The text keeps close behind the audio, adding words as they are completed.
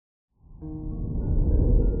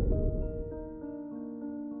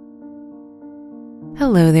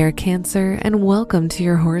Hello there, Cancer, and welcome to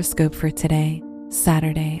your horoscope for today,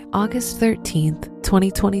 Saturday, August 13th,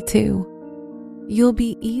 2022. You'll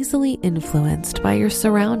be easily influenced by your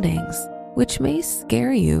surroundings, which may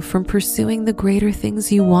scare you from pursuing the greater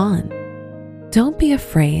things you want. Don't be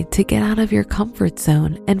afraid to get out of your comfort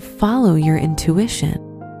zone and follow your intuition,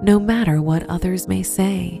 no matter what others may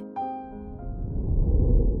say.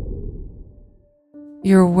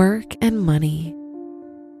 Your work and money.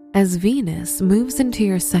 As Venus moves into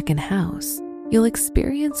your second house, you'll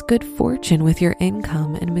experience good fortune with your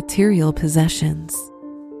income and material possessions.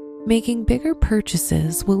 Making bigger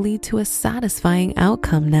purchases will lead to a satisfying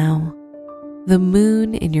outcome now. The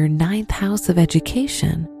moon in your ninth house of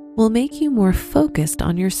education will make you more focused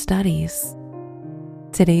on your studies.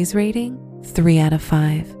 Today's rating, 3 out of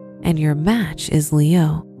 5, and your match is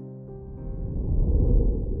Leo.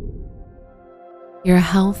 Your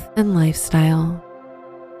health and lifestyle.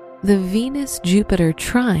 The Venus-Jupiter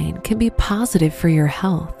trine can be positive for your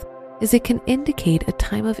health, as it can indicate a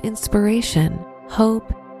time of inspiration,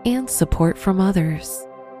 hope, and support from others.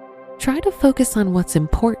 Try to focus on what's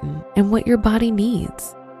important and what your body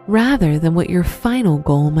needs, rather than what your final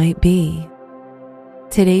goal might be.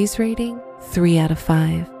 Today's rating, 3 out of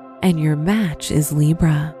 5, and your match is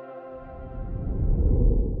Libra.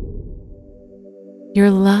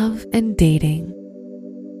 Your love and dating.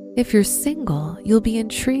 If you're single, you'll be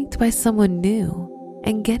intrigued by someone new,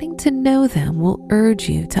 and getting to know them will urge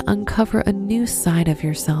you to uncover a new side of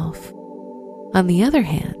yourself. On the other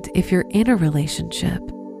hand, if you're in a relationship,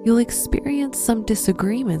 you'll experience some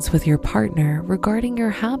disagreements with your partner regarding your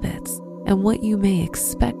habits and what you may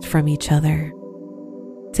expect from each other.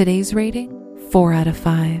 Today's rating, 4 out of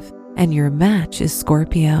 5, and your match is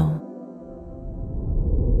Scorpio.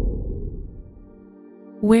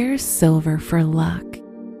 Wear silver for luck.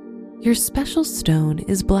 Your special stone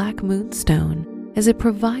is black moonstone, as it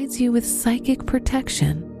provides you with psychic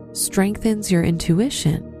protection, strengthens your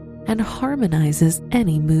intuition, and harmonizes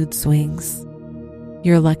any mood swings.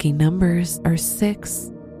 Your lucky numbers are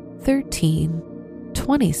 6, 13,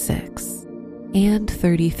 26, and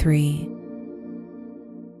 33.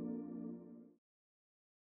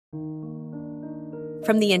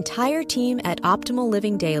 From the entire team at Optimal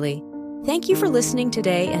Living Daily, thank you for listening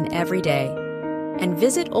today and every day. And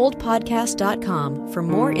visit oldpodcast.com for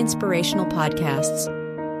more inspirational podcasts.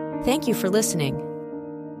 Thank you for listening.